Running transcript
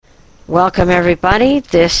Welcome, everybody.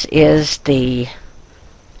 This is the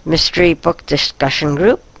Mystery Book Discussion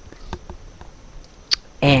Group,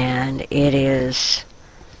 and it is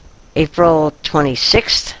April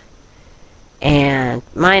 26th, and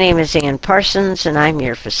my name is Ann Parsons, and I'm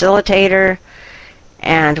your facilitator,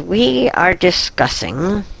 and we are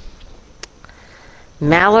discussing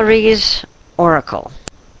Mallory's Oracle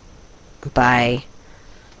by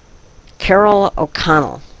Carol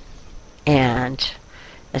O'Connell. And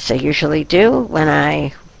as I usually do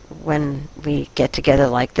when we get together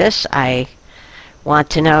like this, I want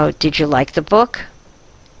to know, did you like the book?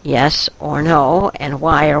 Yes or no, and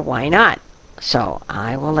why or why not? So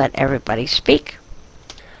I will let everybody speak.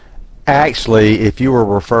 Actually, if you were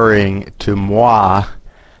referring to moi,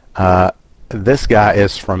 this guy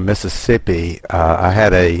is from Mississippi. I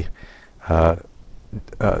had a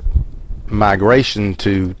migration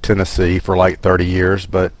to Tennessee for like 30 years,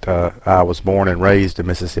 but I was born and raised in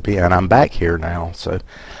Mississippi, and I'm back here now. So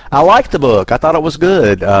I liked the book. I thought it was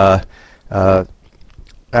good. I mean,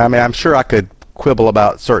 I'm sure I could quibble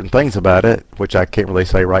about certain things about it, which I can't really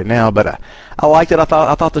say right now, but I liked it. I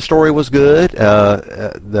thought the story was good.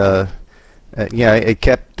 It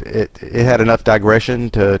had enough digression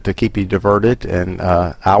to keep you diverted, and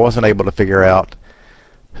I wasn't able to figure out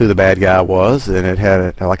who the bad guy was, and it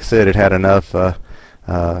had, like I said, it had enough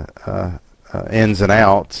ins and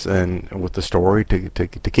outs and with the story to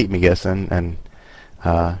keep me guessing, and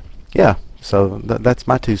yeah, so that's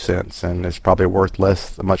my 2 cents, and it's probably worth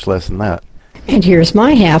much less than that. And here's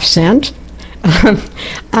my half cent.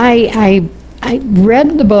 I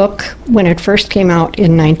read the book when it first came out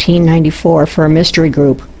in 1994 for a mystery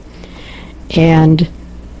group, and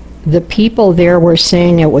the people there were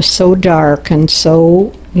saying it was so dark and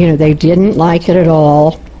so, they didn't like it at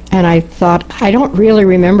all. And I thought, I don't really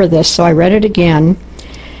remember this, so I read it again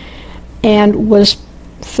and was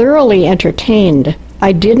thoroughly entertained.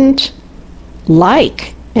 I didn't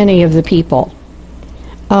like any of the people.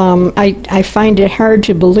 I find it hard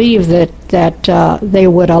to believe that they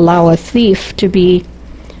would allow a thief to be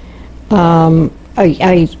on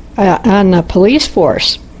the police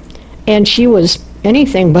force, and she was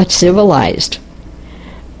anything but civilized.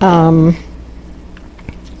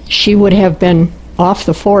 She would have been off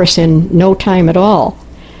the force in no time at all.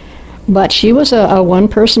 But she was a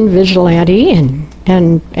one-person vigilante,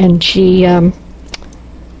 and she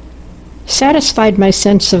satisfied my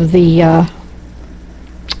sense of the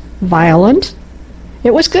violent.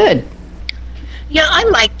 It was good. Yeah, I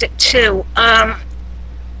liked it too. Some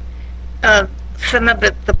of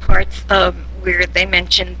the parts where they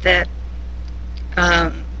mentioned that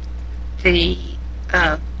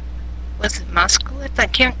was it Moskowitz? I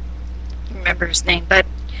can't remember his name, but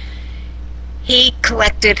he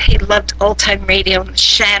loved old-time radio, and The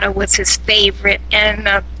Shadow was his favorite, and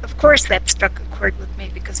of course that struck a chord with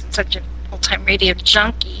me because I'm such an old-time radio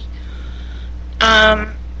junkie.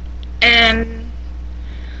 And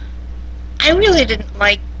I really didn't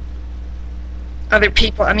like other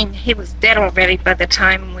people. I mean, he was dead already by the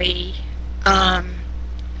time we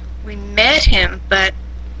met him, but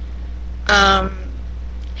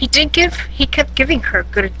he kept giving her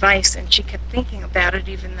good advice, and she kept thinking about it,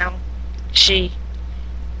 even though she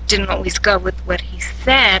didn't always go with what he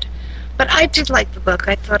said. But I did like the book.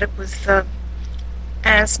 I thought it was,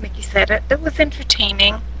 as Mickey said, it was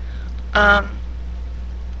entertaining. And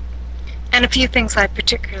a few things I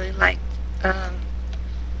particularly liked. I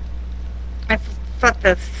thought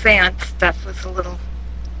the seance stuff was a little,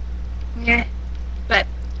 but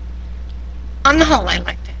on the whole, I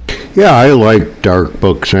liked it. Yeah, I like dark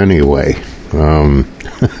books anyway.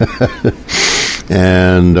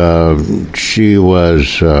 And she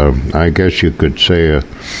was, I guess you could say,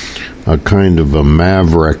 a kind of a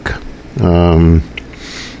maverick.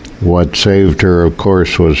 What saved her, of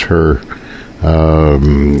course, was her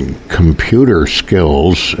computer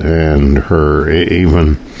skills, and her,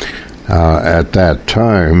 even at that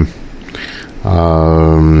time,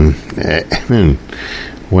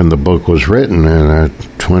 when the book was written,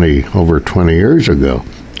 over 20 years ago.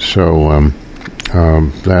 So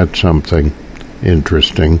that's something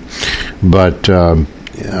interesting. But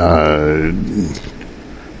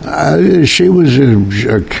she was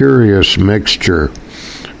a curious mixture.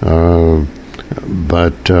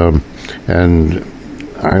 And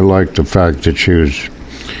I like the fact that she was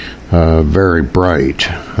very bright.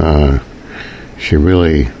 She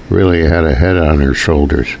really had a head on her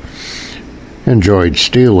shoulders. Enjoyed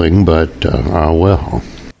stealing, but well.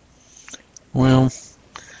 Well,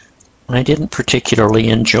 I didn't particularly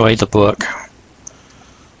enjoy the book.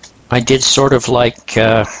 I did sort of like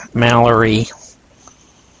Mallory,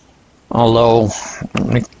 although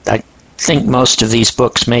think most of these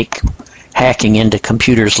books make hacking into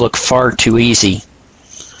computers look far too easy.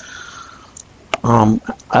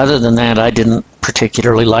 Other than that, I didn't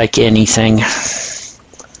particularly like anything.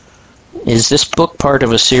 Is this book part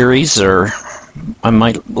of a series, or I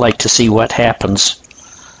might like to see what happens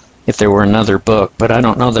if there were another book, but I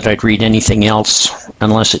don't know that I'd read anything else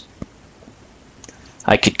unless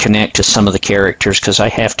I could connect to some of the characters, because I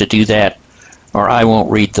have to do that or I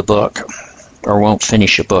won't read the book or won't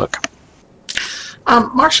finish a book.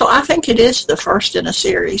 Marshall, I think it is the first in a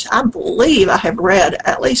series. I believe I have read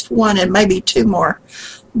at least one and maybe two more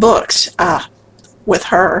books with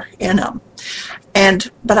her in them.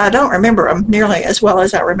 But I don't remember them nearly as well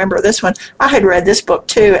as I remember this one. I had read this book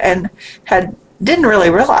too and didn't really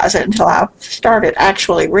realize it until I started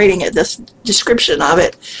actually reading it. This description of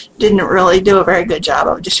it didn't really do a very good job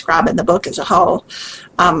of describing the book as a whole.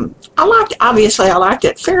 I liked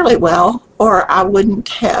it fairly well, or I wouldn't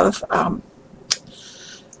have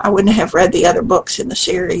read the other books in the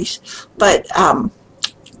series. But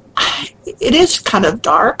it is kind of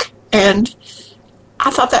dark, and I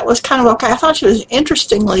thought that was kind of okay. I thought she was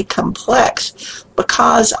interestingly complex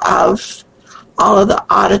because of all of the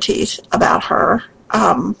oddities about her.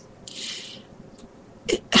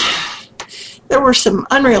 There were some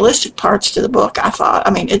unrealistic parts to the book, I thought. I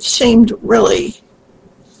mean, it seemed really,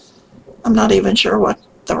 I'm not even sure what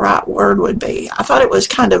the right word would be. I thought it was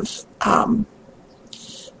kind of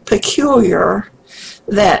peculiar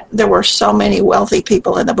that there were so many wealthy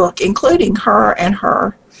people in the book, including her and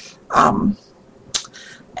her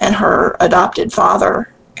adopted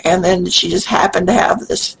father. And then she just happened to have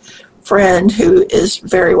this friend who is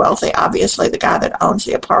very wealthy, obviously the guy that owns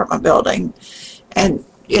the apartment building. And,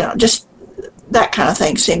 just that kind of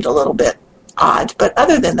thing seemed a little bit odd. But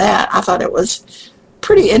other than that, I thought it was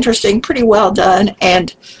pretty interesting, pretty well done.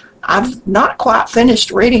 And I've not quite finished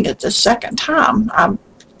reading it the second time.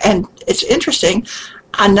 And it's interesting.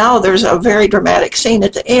 I know there's a very dramatic scene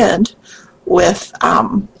at the end with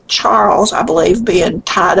Charles, I believe, being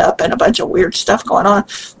tied up and a bunch of weird stuff going on,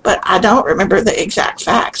 but I don't remember the exact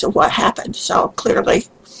facts of what happened. So clearly,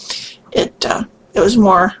 it was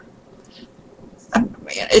more.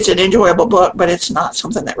 It's an enjoyable book, but it's not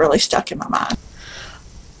something that really stuck in my mind.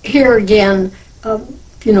 Here again,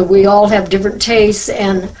 we all have different tastes,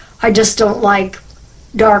 and I just don't like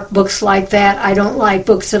dark books like that. I don't like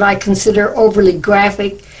books that I consider overly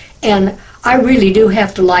graphic, and I really do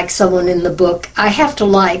have to like someone in the book. I have to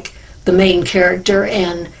like the main character,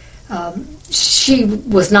 and she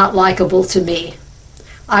was not likable to me.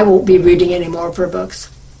 I won't be reading any more of her books.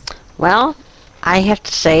 Well, I have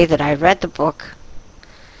to say that I read the book,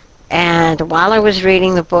 and while I was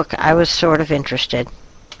reading the book, I was sort of interested,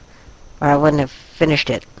 or I wouldn't have finished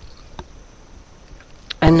it.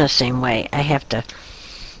 In the same way, I have to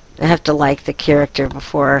like the character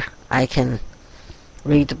before I can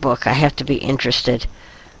read the book. I have to be interested.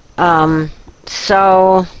 But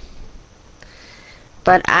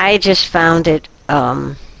I just found it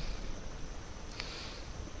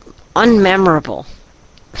unmemorable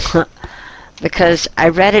because I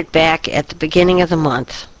read it back at the beginning of the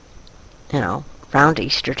month, around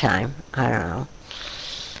Easter time. I don't know.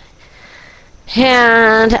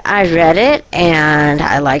 And I read it, and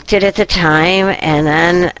I liked it at the time, and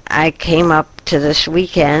then I came up to this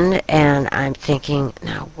weekend, and I'm thinking,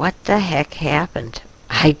 now what the heck happened?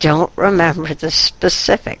 I don't remember the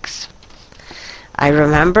specifics. I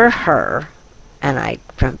remember her, and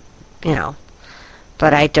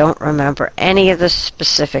but I don't remember any of the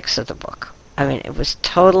specifics of the book. I mean, it was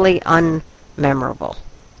totally unmemorable.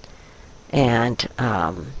 And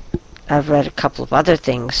I've read a couple of other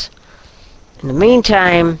things in the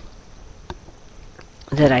meantime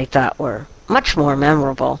that I thought were much more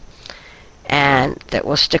memorable and that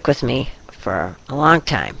will stick with me for a long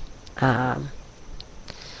time. I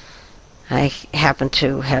happen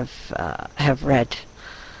to have read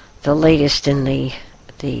the latest in the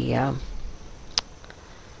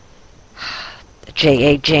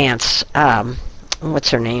J.A. Jance.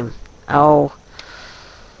 What's her name? Oh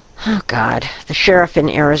God, the sheriff in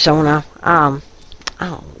Arizona. Oh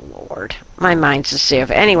Lord, my mind's a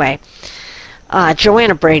sieve. Anyway,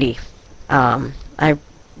 Joanna Brady. I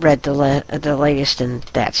read the latest in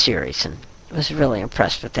that series and was really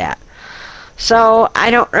impressed with that. So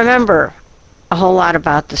I don't remember a whole lot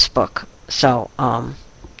about this book. So I'll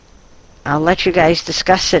let you guys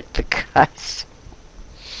discuss it because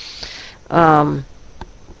I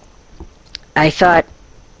thought,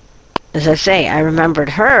 as I say, I remembered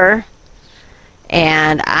her,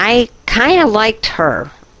 and I kind of liked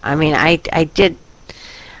her. I mean, I did.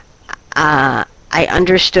 I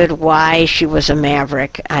understood why she was a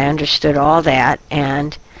maverick. I understood all that,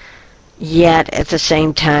 and yet at the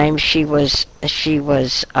same time she was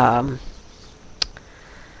a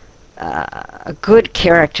good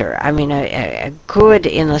character. I mean, a good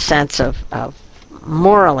in the sense of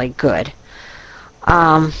morally good.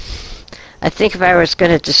 I think if I was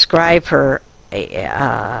going to describe her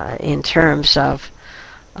in terms of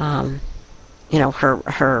her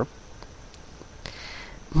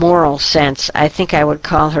moral sense, I think I would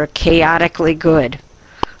call her chaotically good.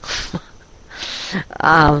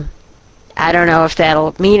 I don't know if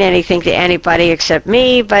that'll mean anything to anybody except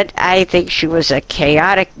me, but I think she was a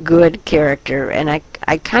chaotic good character, and I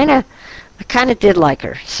kind of did like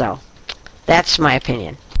her. So that's my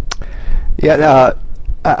opinion. Yeah,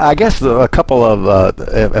 I guess a couple of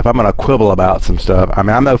if I'm going to quibble about some stuff. I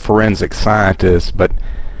mean, I'm no forensic scientist, but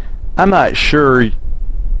I'm not sure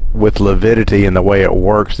with Lividity and the way it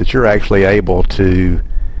works that you're actually able to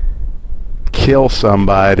kill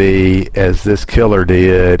somebody as this killer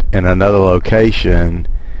did in another location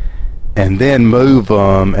and then move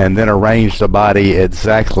them and then arrange the body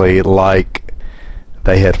exactly like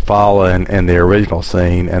they had fallen in the original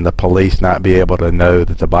scene, and the police not be able to know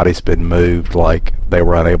that the body's been moved like they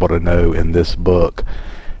were unable to know in this book.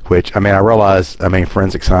 Which, I mean, I realize,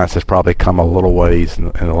 forensic science has probably come a little ways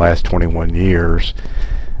in the last 21 years,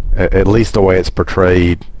 at least the way it's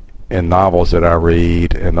portrayed in novels that I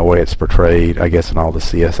read and the way it's portrayed, I guess, in all the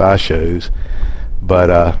CSI shows.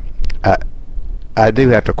 But I do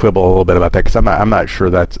have to quibble a little bit about that because I'm not sure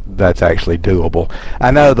that's actually doable.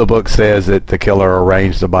 I know the book says that the killer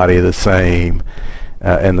arranged the body the same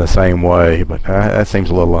in the same way, but that seems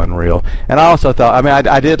a little unreal. And I also thought, I mean,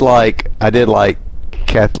 I did like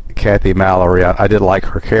Kathy Mallory. I did like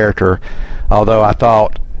her character, although I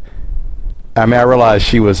thought, I mean, I realized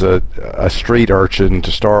she was a street urchin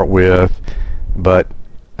to start with, but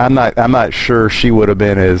I'm not sure she would have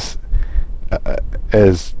been as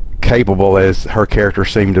capable as her character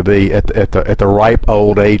seemed to be at the ripe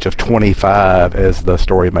old age of 25, as the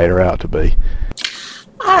story made her out to be.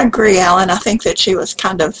 I agree, Alan. I think that she was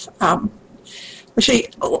kind of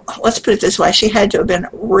let's put it this way, she had to have been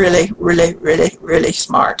really, really, really, really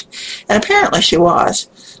smart, and apparently she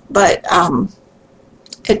was, but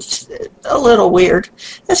it's a little weird.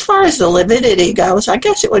 As far as the lividity goes, I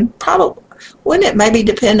guess it wouldn't it maybe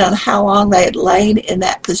depend on how long they had lain in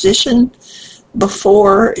that position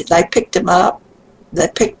before they picked him up. They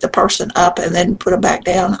picked the person up and then put him back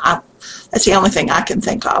down. That's the only thing I can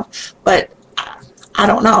think of. But I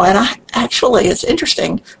don't know. And actually, it's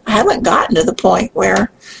interesting. I haven't gotten to the point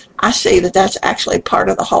where I see that that's actually part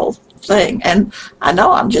of the whole thing. And I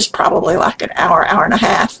know I'm just probably like an hour and a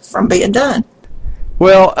half from being done.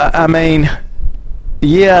 Well, I mean,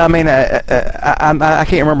 yeah, I mean, I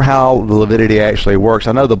can't remember how the lividity actually works.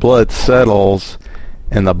 I know the blood settles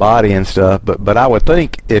in the body and stuff, but I would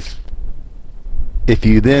think if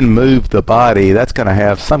you then move the body, that's going to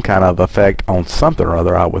have some kind of effect on something or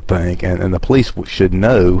other, I would think, and the police should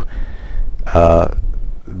know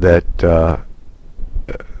that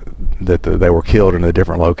they were killed in a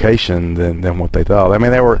different location than what they thought. I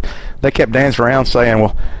mean, they kept dancing around saying,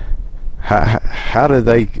 well, how did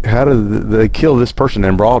they kill this person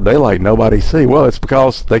in broad daylight? Nobody see. Well, it's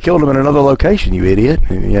because they killed him in another location, you idiot.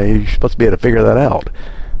 And, you're supposed to be able to figure that out.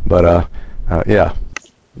 But yeah.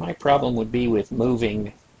 My problem would be with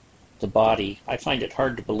moving the body. I find it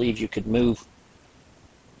hard to believe you could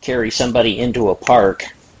carry somebody into a park,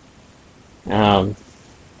 and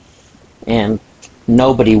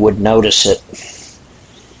nobody would notice it.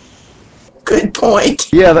 Good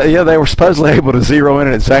point. Yeah, they were supposedly able to zero in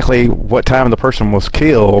at exactly what time the person was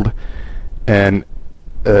killed, and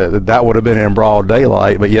that would have been in broad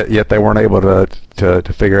daylight. But yet they weren't able to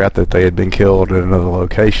figure out that they had been killed in another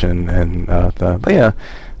location. And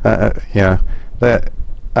that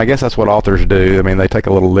I guess that's what authors do. I mean, they take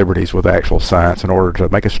a little liberties with actual science in order to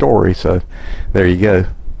make a story. So there you go.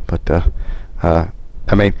 But I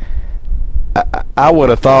mean, I would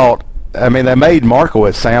have thought. I mean, they made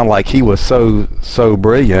Markowitz sound like he was so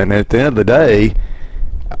brilliant. And at the end of the day,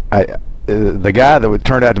 the guy that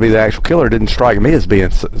turned out to be the actual killer didn't strike me as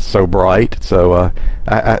being so bright. So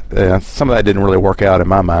some of that didn't really work out in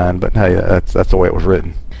my mind. But hey, that's the way it was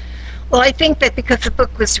written. Well, I think that because the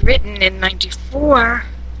book was written in '94,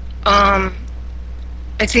 I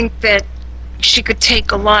think that she could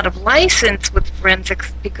take a lot of license with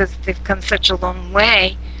forensics because they've come such a long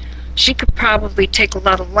way. She could probably take a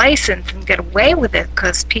lot of license and get away with it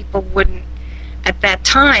because people wouldn't, at that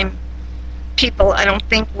time, I don't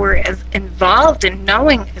think were as involved in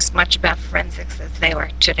knowing as much about forensics as they are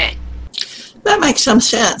today. That makes some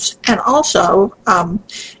sense. And also,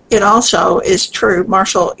 it also is true,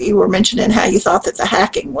 Marshall, you were mentioning how you thought that the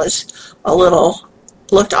hacking was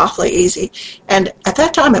looked awfully easy. And at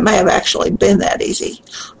that time, it may have actually been that easy.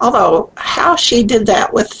 Although, how she did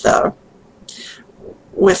that with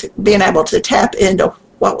being able to tap into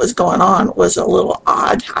what was going on was a little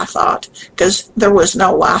odd, I thought, because there was no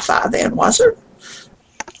Wi-Fi then, was there?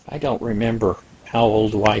 I don't remember how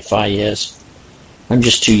old Wi-Fi is. I'm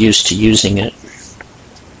just too used to using it.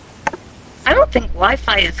 I don't think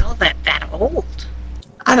Wi-Fi is all that old.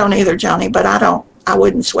 I don't either, Johnny, but I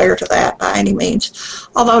wouldn't swear to that by any means.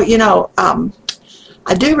 Although,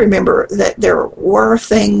 I do remember that there were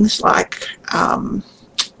things like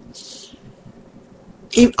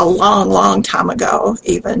a long, long time ago,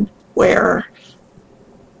 even, where,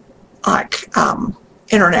 like,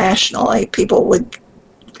 internationally, people would,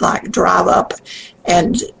 like, drive up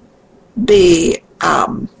and be,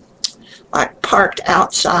 like, parked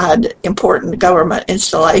outside important government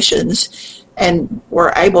installations and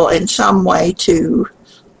were able in some way to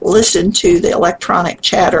listen to the electronic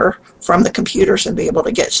chatter from the computers and be able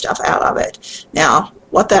to get stuff out of it. Now,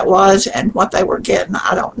 what that was and what they were getting,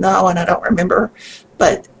 I don't know and I don't remember,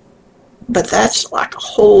 but that's like a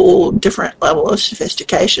whole different level of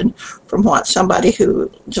sophistication from what somebody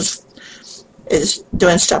who just is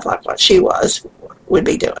doing stuff like what she would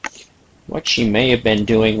be doing. What she may have been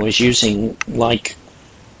doing was using, like,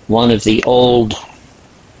 one of the old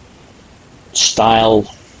style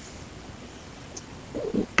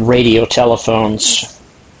radio telephones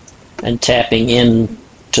and tapping in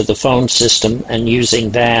to the phone system and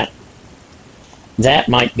using that. That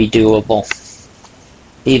might be doable,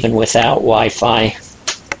 even without Wi-Fi.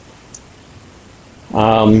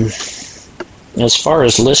 As far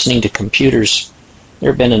as listening to computers,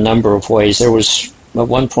 there have been a number of ways. There was, at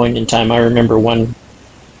one point in time, I remember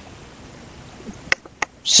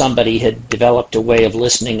somebody had developed a way of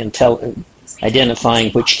listening and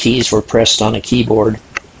identifying which keys were pressed on a keyboard.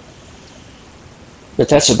 But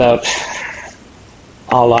that's about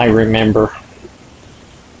all I remember.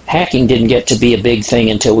 Hacking didn't get to be a big thing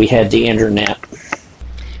until we had the internet.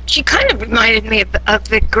 She kind of reminded me of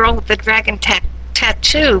the girl with the dragon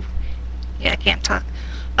tattoo. Yeah, I can't talk.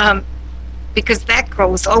 Because that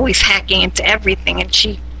girl was always hacking into everything, and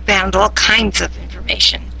she found all kinds of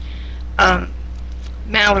information.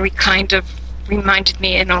 Mallory kind of reminded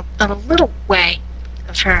me in a little way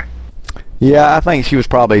of her. Yeah, I think she was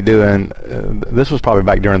probably doing, this was probably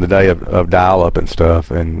back during the day of dial-up and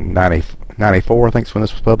stuff in 94, I think is when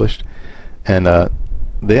this was published. And the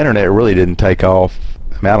internet really didn't take off.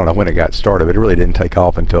 I mean, I don't know when it got started, but it really didn't take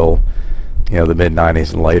off until, the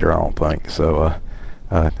mid-90s and later, I don't think. So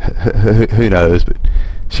who knows? But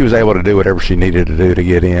she was able to do whatever she needed to do to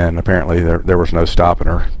get in. Apparently there was no stopping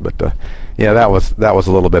her. But that was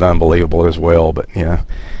a little bit unbelievable as well. But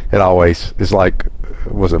it always is like,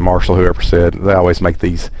 was it Marshall whoever said they always make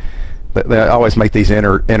these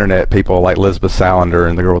internet people like Elizabeth Salander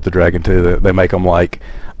and the girl with the dragon too. They make them like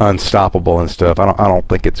unstoppable and stuff. I don't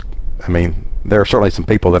think it's. I mean, there are certainly some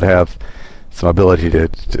people that have some ability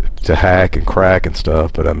to hack and crack and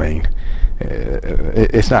stuff, but I mean,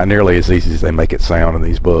 it's not nearly as easy as they make it sound in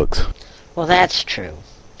these books. Well, that's true,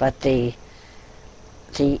 but the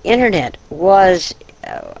internet was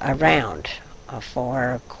around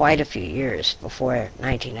for quite a few years before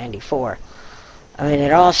 1994. I mean,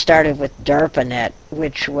 it all started with DARPANET,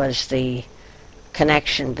 which was the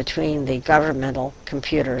connection between the governmental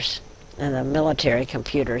computers and the military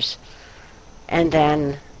computers, and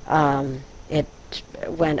then it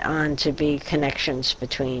went on to be connections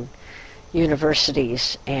between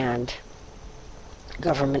universities and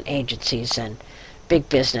government agencies and big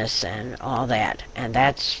business and all that. And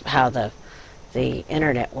that's how the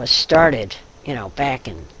internet was started, back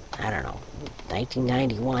in, I don't know,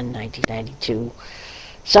 1991, 1992,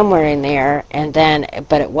 somewhere in there. And then,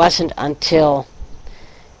 but it wasn't until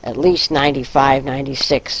at least 95,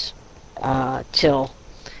 96, till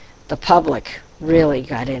the public really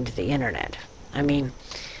got into the internet. I mean,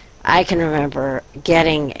 I can remember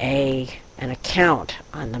getting an account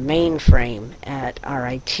on the mainframe at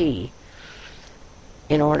RIT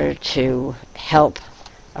in order to help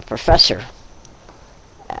a professor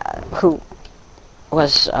who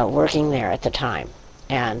was working there at the time.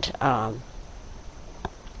 And I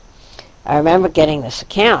remember getting this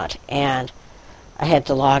account, and I had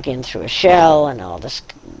to log in through a shell and all this,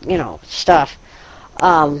 stuff.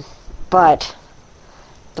 But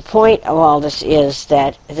the point of all this is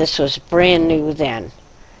that this was brand new then.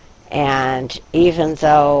 And even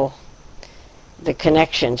though the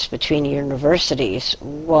connections between universities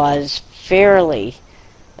was fairly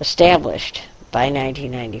established by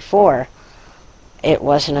 1994, it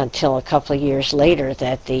wasn't until a couple of years later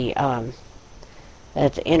that the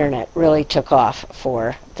internet really took off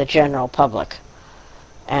for the general public,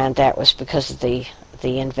 and that was because of the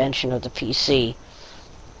invention of the PC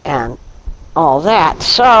and all that.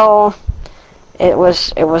 So it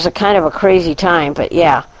was a kind of a crazy time, but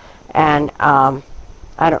yeah. And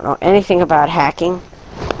I don't know anything about hacking.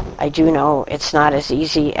 I do know it's not as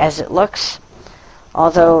easy as it looks,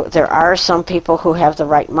 although there are some people who have the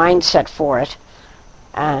right mindset for it,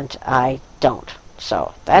 and I don't.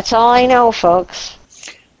 So that's all I know, folks.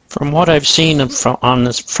 From what I've seen from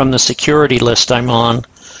the security list I'm on,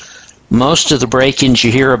 most of the break-ins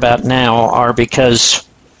you hear about now are because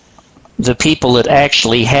the people that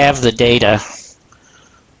actually have the data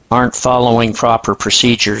aren't following proper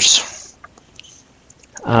procedures.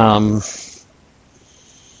 And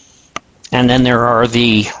then there are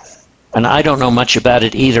and I don't know much about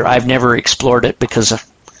it either. I've never explored it because,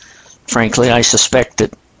 frankly, I suspect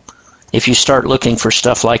that if you start looking for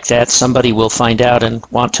stuff like that, somebody will find out and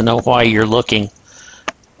want to know why you're looking.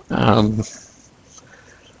 But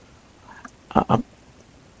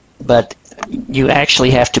you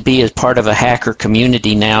actually have to be as part of a hacker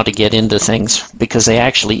community now to get into things, because they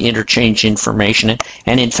actually interchange information.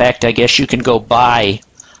 And in fact, I guess you can go buy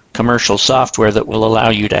commercial software that will allow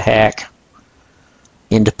you to hack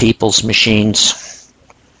into people's machines.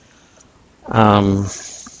 I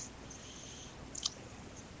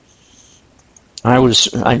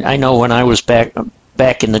know when I was back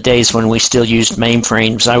in the days when we still used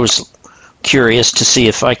mainframes, I was curious to see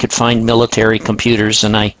if I could find military computers,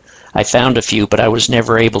 and I found a few, but I was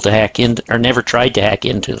never able to hack in, or never tried to hack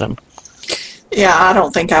into them. Yeah, I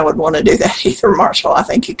don't think I would want to do that either, Marshall. I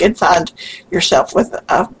think you could find yourself with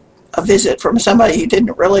a visit from somebody you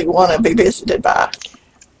didn't really want to be visited by.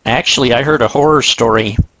 Actually, I heard a horror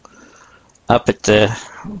story up at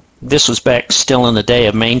this was back still in the day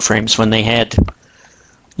of mainframes when they had,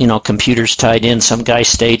 computers tied in. Some guy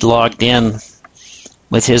stayed logged in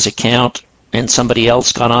with his account, and somebody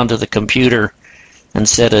else got onto the computer and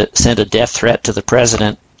sent a death threat to the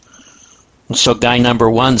president. So guy number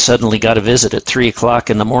one suddenly got a visit at 3 o'clock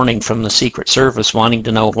in the morning from the Secret Service wanting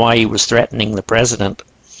to know why he was threatening the president.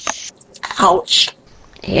 Ouch.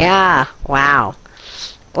 Yeah, wow.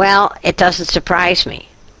 Well, it doesn't surprise me.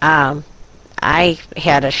 I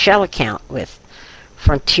had a shell account with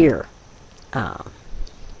Frontier,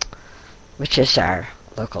 which is our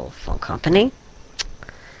local phone company.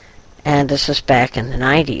 And this was back in the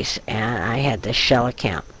 90s, and I had this shell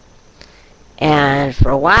account. And for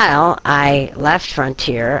a while, I left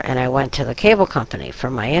Frontier, and I went to the cable company for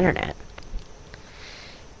my internet.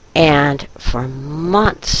 And for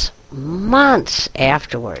months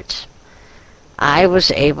afterwards, I was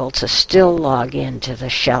able to still log into the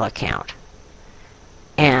shell account.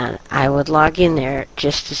 And I would log in there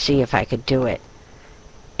just to see if I could do it.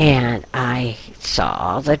 And I saw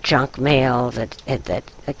all the junk mail that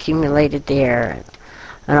accumulated there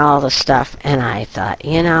and all the stuff. And I thought,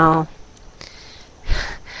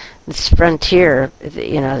 this Frontier,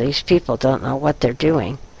 these people don't know what they're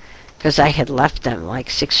doing. Because I had left them like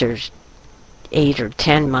 6 or 8 or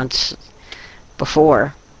 10 months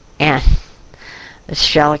before. And this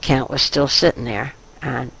shell account was still sitting there.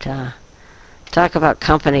 And talk about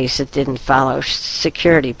companies that didn't follow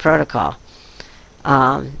security protocol.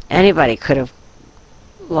 Anybody could have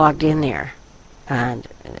logged in there and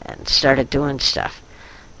started doing stuff.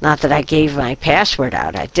 Not that I gave my password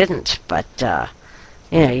out, I didn't, but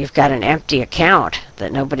you've got an empty account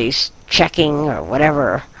that nobody's checking or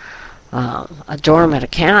whatever, a dormant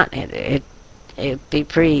account. It'd be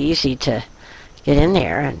pretty easy to get in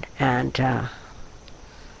there and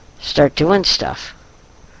start doing stuff.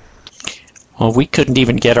 Well, we couldn't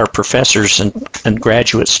even get our professors and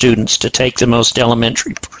graduate students to take the most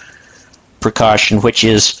elementary precaution, which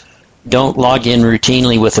is don't log in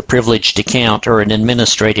routinely with a privileged account or an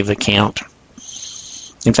administrative account.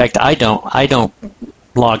 In fact, I don't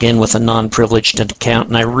log in with a non-privileged account,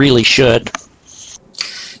 and I really should.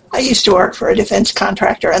 I used to work for a defense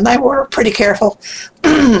contractor, and they were pretty careful,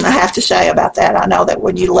 I have to say, about that. I know that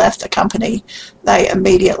when you left the company, they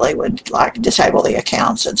immediately would disable the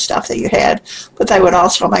accounts and stuff that you had, but they would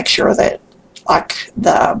also make sure that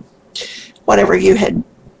whatever you had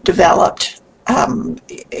developed,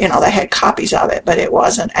 they had copies of it, but it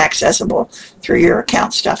wasn't accessible through your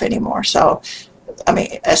account stuff anymore. So, I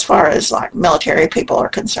mean, as far as military people are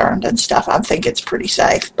concerned and stuff, I think it's pretty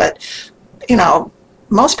safe. But,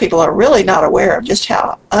 most people are really not aware of just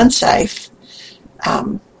how unsafe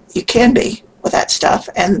you can be with that stuff.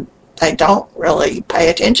 And they don't really pay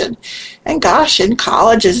attention. And gosh, in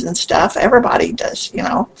colleges and stuff, everybody does, you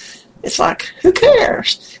know. It's like, who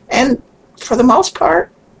cares? And for the most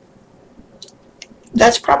part,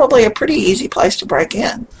 that's probably a pretty easy place to break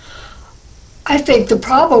in. I think the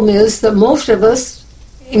problem is that most of us,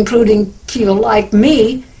 including people like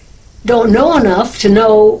me, don't know enough to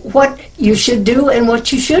know what you should do and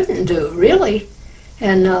what you shouldn't do, really.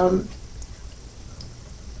 And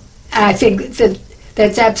I think that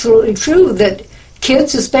that's absolutely true, that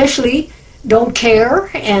kids especially don't care,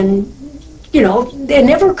 and, you know, it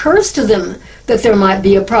never occurs to them that there might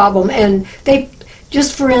be a problem. And they,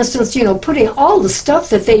 just for instance, you know, putting all the stuff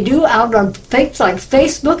that they do out on things like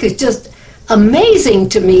Facebook is just amazing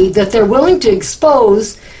to me, that they're willing to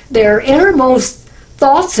expose their innermost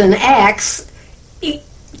thoughts and acts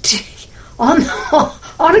on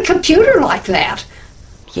a computer like that.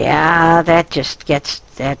 Yeah, that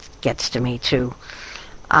gets to me too,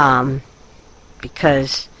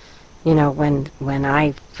 because, you know, when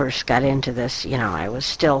I first got into this, you know, I was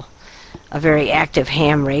still a very active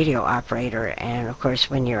ham radio operator, and of course,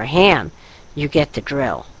 when you're a ham, you get the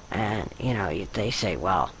drill, and you know, they say,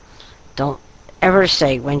 well, don't ever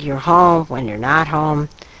say when you're home, when you're not home.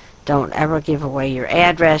 Don't ever give away your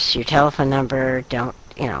address, your telephone number. Don't,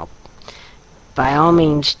 you know, by all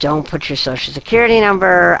means, don't put your social security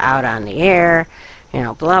number out on the air, you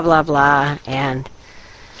know, blah, blah, blah. And,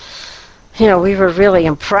 you know, we were really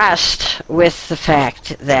impressed with the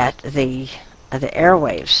fact that the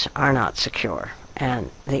airwaves are not secure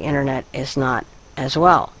and the internet is not as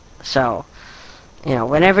well. So, you know,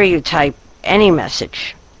 whenever you type any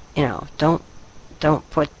message, you know, don't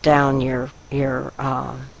put down your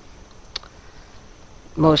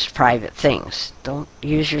most private things. Don't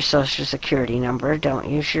use your social security number. Don't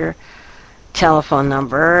use your telephone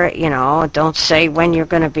number. You know, don't say when you're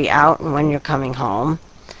going to be out and when you're coming home.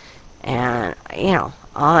 And, you know,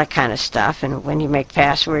 all that kind of stuff. And when you make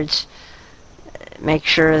passwords, make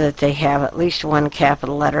sure that they have at least one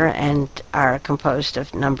capital letter and are composed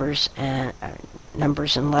of numbers and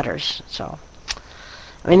letters. So,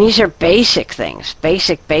 I mean, these are basic things,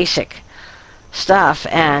 basic stuff.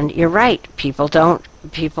 And you're right, people don't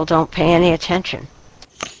pay any attention.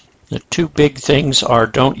 The two big things are,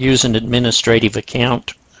 don't use an administrative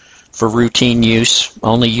account for routine use.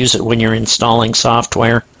 Only use it when you're installing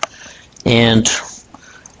software. And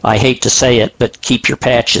I hate to say it, but keep your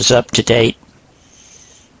patches up to date,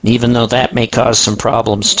 even though that may cause some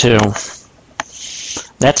problems too.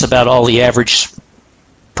 That's about all the average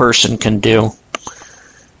person can do.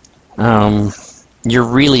 You're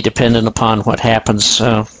really dependent upon what happens.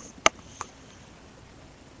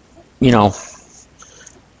 You know,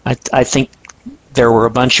 I think there were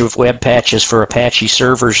a bunch of web patches for Apache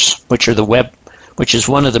servers, which is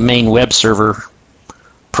one of the main web server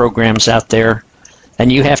programs out there, and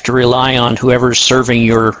you have to rely on whoever's serving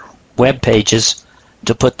your web pages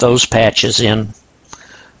to put those patches in.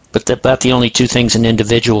 But about the only two things an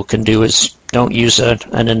individual can do is don't use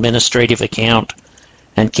an administrative account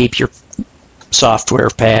and keep your software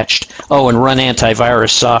patched. Oh, and run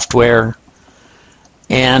antivirus software.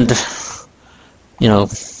 And, you know,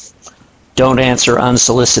 don't answer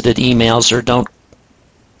unsolicited emails, or don't,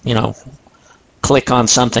 you know, click on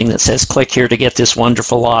something that says click here to get this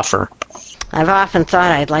wonderful offer. I've often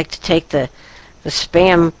thought I'd like to take the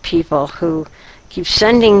spam people who keep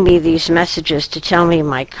sending me these messages to tell me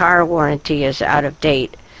my car warranty is out of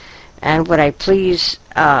date, and would I please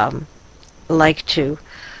like to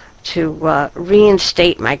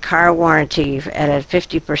reinstate my car warranty at a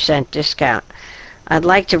 50% discount. I'd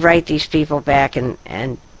like to write these people back and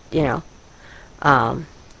you know,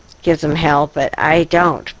 give them hell, but I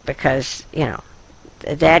don't, because, you know,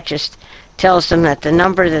 that just tells them that the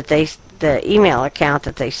number that the email account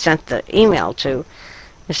that they sent the email to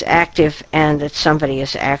is active, and that somebody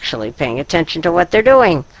is actually paying attention to what they're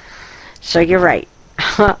doing. So you're right.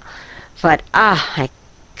 But, oh my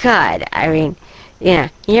God, I mean, you know,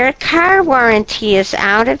 your car warranty is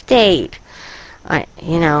out of date.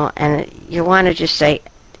 You know, and you want to just say,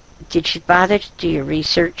 did you bother to do your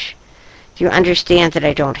research? Do you understand that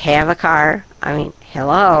I don't have a car? I mean,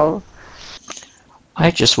 hello? I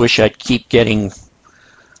just wish I'd keep getting,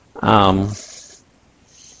 well,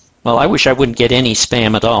 I wish I wouldn't get any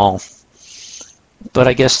spam at all. But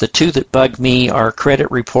I guess the two that bug me are credit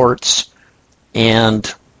reports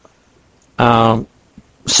and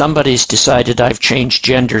somebody's decided I've changed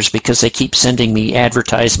genders because they keep sending me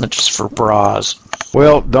advertisements for bras.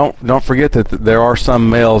 Well, don't forget that there are some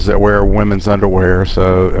males that wear women's underwear,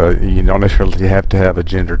 so you don't necessarily have to have a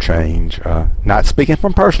gender change. Not speaking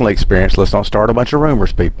from personal experience. Let's don't start a bunch of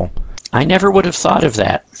rumors, people. I never would have thought of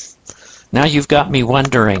that. Now you've got me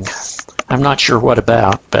wondering. I'm not sure what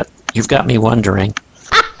about, but you've got me wondering.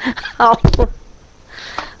 Oh.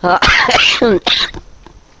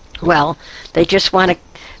 Well, they just want to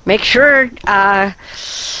make sure,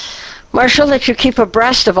 Marshall, that you keep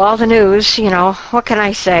abreast of all the news. You know, what can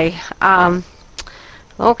I say?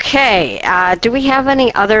 Okay, do we have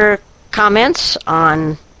any other comments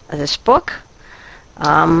on this book?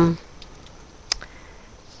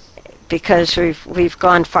 Because we've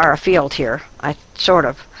gone far afield here,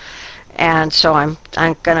 and so I'm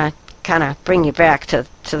gonna kind of bring you back to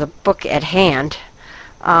the book at hand.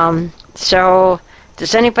 So,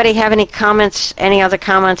 does anybody have any other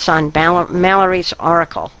comments on Mallory's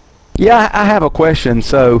Oracle? Yeah, I have a question.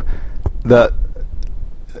 So, the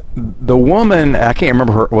woman, I can't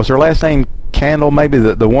remember was her last name Candle? Maybe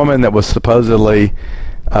the woman that was supposedly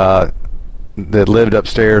that lived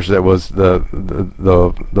upstairs, that was the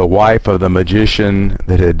wife of the magician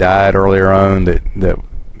that had died earlier on,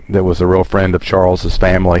 that was a real friend of Charles's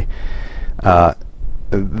family.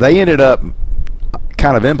 They ended up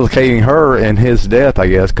kind of implicating her in his death, I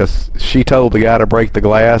guess, because she told the guy to break the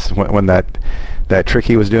glass when that trick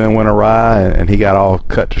he was doing went awry, and he got all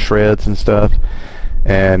cut to shreds and stuff.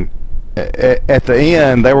 And at the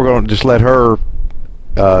end, they were going to just let her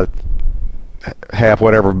have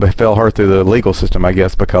whatever befell her through the legal system, I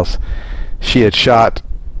guess, because she had shot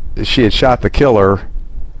the killer.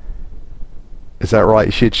 Is that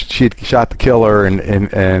right? She had shot the killer,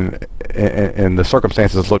 and the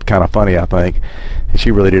circumstances looked kind of funny, I think. And she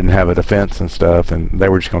really didn't have a defense and stuff, and they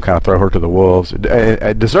were just going to kind of throw her to the wolves.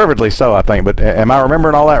 Deservedly so, I think. But am I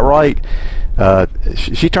remembering all that right?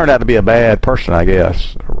 She turned out to be a bad person, I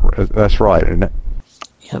guess. That's right, isn't it?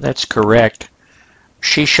 Yeah, that's correct.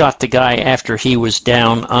 She shot the guy after he was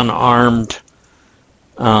down, unarmed,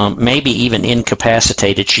 maybe even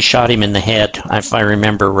incapacitated. She shot him in the head, if I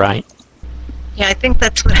remember right. Yeah, I think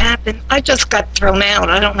that's what happened. I just got thrown out.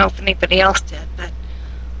 I don't know if anybody else did, but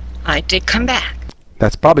I did come back.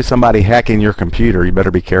 That's probably somebody hacking your computer. You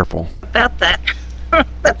better be careful. About that.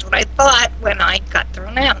 That's what I thought when I got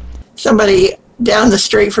thrown out. Somebody down the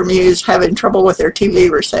street from you is having trouble with their TV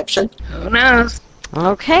reception. Who knows?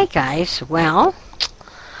 Okay, guys. Well,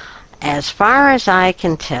 as far as I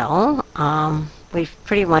can tell, we've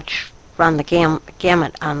pretty much run the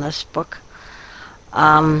gamut on this book.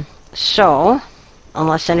 So,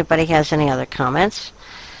 unless anybody has any other comments,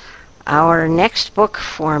 our next book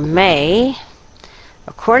for May,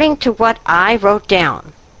 according to what I wrote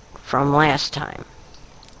down from last time,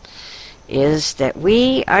 is that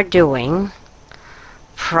we are doing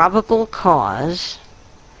Probable Cause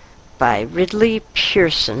by Ridley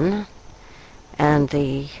Pearson, and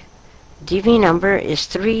the DV number is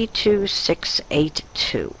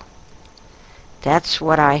 32682. That's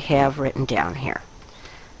what I have written down here.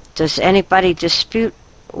 Does anybody dispute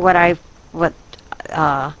what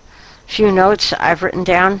few notes I've written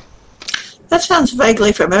down? That sounds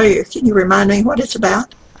vaguely familiar. Can you remind me what it's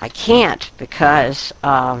about? I can't because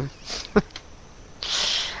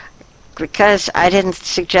because I didn't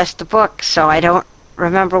suggest the book, so I don't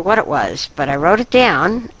remember what it was. But I wrote it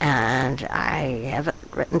down, and I have it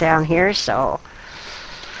written down here. So,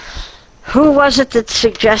 who was it that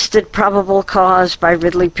suggested Probable Cause by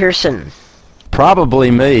Ridley Pearson?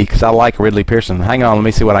 Probably me, because I like Ridley Pearson. Hang on, let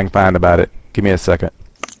me see what I can find about it. Give me a second.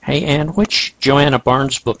 Hey, Ann, which Joanna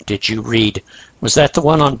Barnes book did you read? Was that the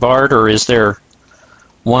one on Bard, or is there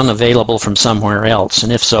one available from somewhere else?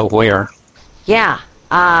 And if so, where? Yeah,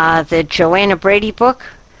 the Joanna Brady book.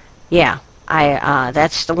 Yeah,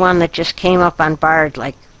 that's the one that just came up on Bard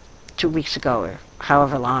like 2 weeks ago, or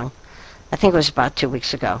however long. I think it was about 2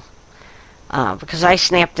 weeks ago. Because I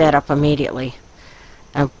snapped that up immediately.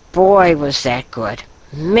 And boy, was that good.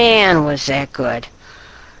 Man, was that good.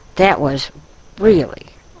 That was really,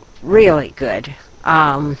 really good.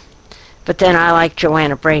 But then I like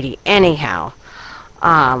Joanna Brady anyhow.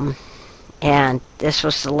 And this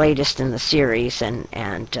was the latest in the series,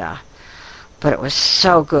 but it was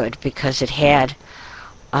so good because it had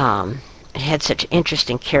such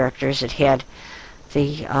interesting characters. It had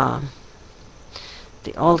the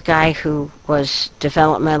old guy who was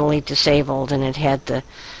developmentally disabled, and it had the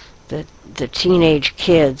teenage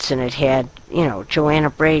kids, and it had, Joanna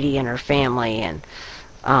Brady and her family, and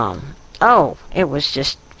it was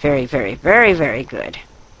just very, very, very, very good.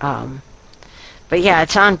 But yeah,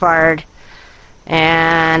 it's on Bard,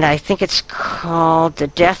 and I think it's called The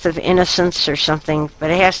Death of Innocence or something, but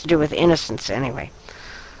it has to do with innocence anyway,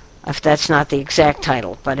 if that's not the exact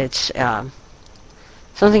title, but it's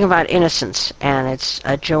something about innocence, and it's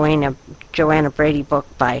a Joanna Brady book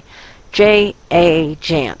by J.A.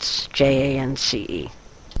 Jance, Jance.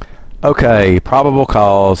 Okay, probable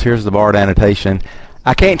cause. Here's the Bard annotation.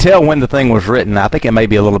 I can't tell when the thing was written. I think it may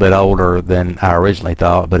be a little bit older than I originally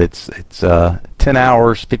thought, but it's 10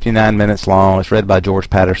 hours, 59 minutes long. It's read by George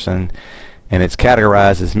Patterson, and it's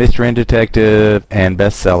categorized as mystery and detective and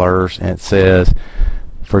bestsellers. And it says,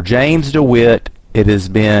 for James DeWitt, it has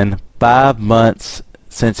been 5 months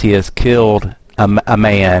since he has killed a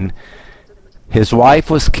man. His wife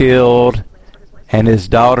was killed and his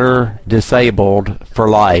daughter disabled for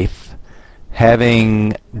life,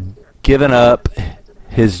 having given up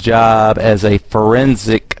his job as a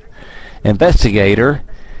forensic investigator.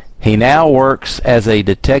 He now works as a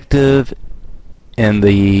detective in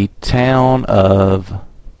the town of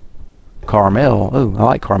Carmel. Oh, I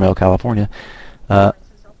like Carmel, California.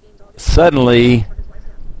 Suddenly,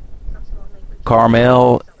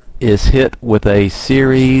 Carmel is hit with a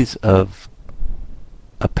series of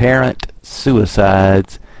apparent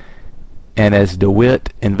suicides, and as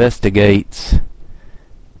DeWitt investigates,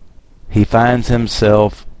 he finds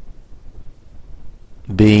himself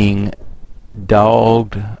being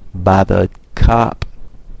dogged by the cop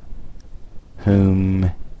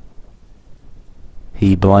whom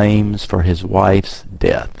he blames for his wife's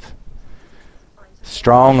death.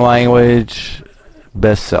 Strong language,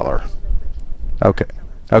 bestseller. Okay.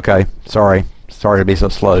 Sorry to be so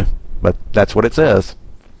slow, but that's what it says.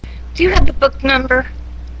 Do you have the book number,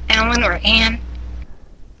 Alan or Anne?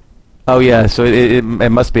 Oh yeah, so it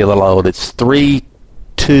must be a little old. It's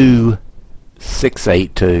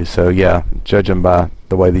 32682. So yeah, judging by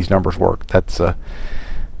the way these numbers work, that's got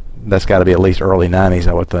to be at least early 90s,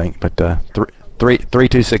 I would think. But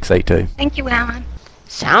 32682. Thank you, Alan.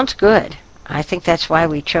 Sounds good. I think that's why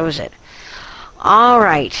we chose it. All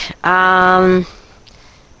right. Now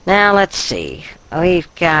let's see. We've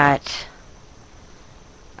got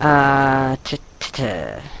the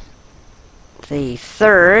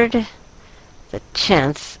 3rd, the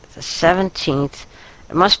 10th, the 17th.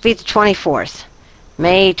 It must be the 24th,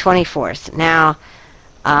 May 24th. Now,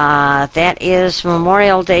 that is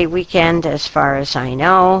Memorial Day weekend as far as I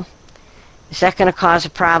know. Is that going to cause a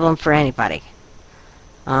problem for anybody?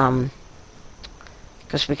 Because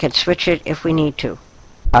we can switch it if we need to.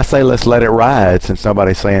 I say let's let it ride since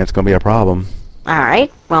nobody's saying it's going to be a problem. All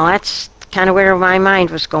right. Well, that's kind of where my mind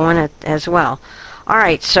was going as well. All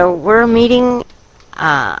right. So we're meeting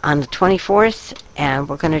on the 24th, and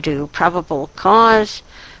we're going to do Probable Cause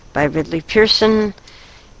by Ridley Pearson,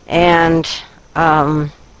 and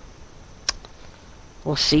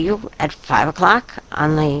we'll see you at 5 o'clock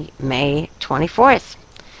on the May 24th.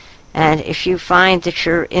 And if you find that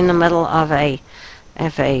you're in the middle of a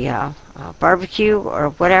barbecue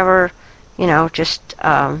or whatever, just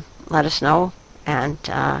let us know and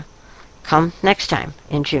come next time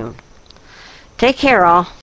in June. Take care, all.